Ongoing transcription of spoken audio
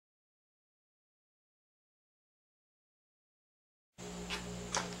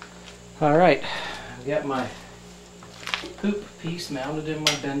Alright, I've got my hoop piece mounted in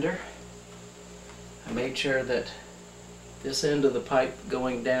my bender. I made sure that this end of the pipe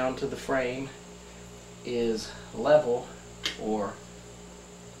going down to the frame is level, or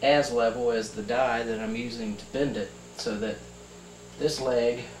as level as the die that I'm using to bend it, so that this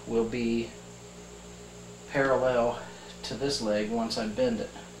leg will be parallel to this leg once I bend it.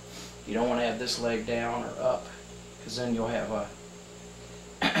 You don't want to have this leg down or up, because then you'll have a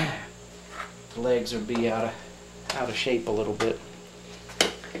the legs will be out of shape a little bit.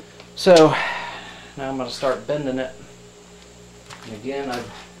 So now I'm going to start bending it. And again, I've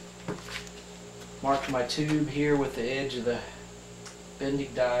marked my tube here with the edge of the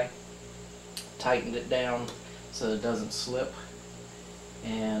bending die, tightened it down so that it doesn't slip,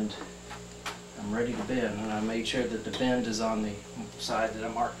 and I'm ready to bend. And I made sure that the bend is on the side that I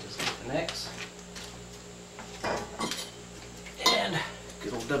marked as an X. And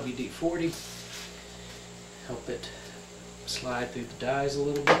good old WD-40, help it slide through the dies a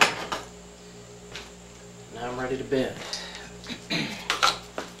little bit. Now I'm ready to bend.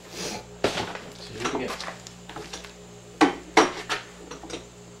 So here we go.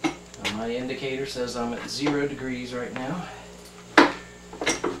 Now my indicator says I'm at 0 degrees right now.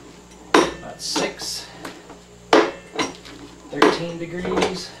 About 6, 13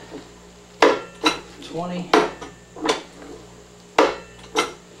 degrees, 20,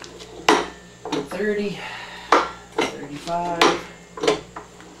 30, 35,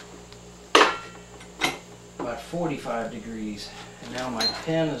 about 45 degrees. And now my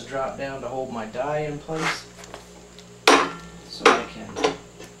pen has dropped down to hold my die in place, so I can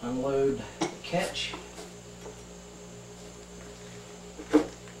unload the catch,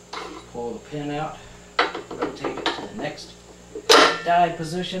 pull the pin out, rotate it to the next die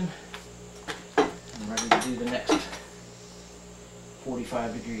position. I'm ready to do the next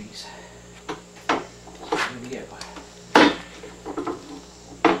 45 degrees. Here we go.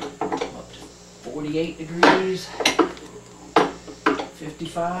 Up to 48 degrees,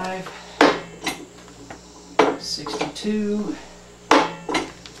 55, 62,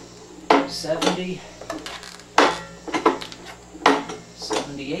 70,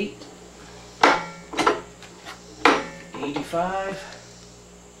 78, 85.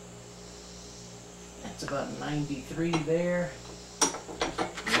 That's about 93 there.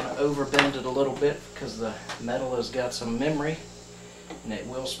 You want to overbend it a little bit because the metal has got some memory and it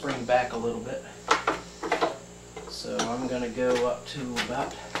will spring back a little bit. So I'm going to go up to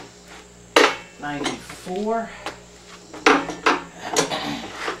about 94. Take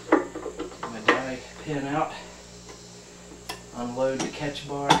my die pin out, unload the catch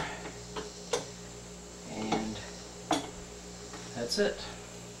bar, and that's it.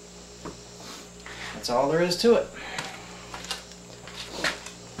 That's all there is to it.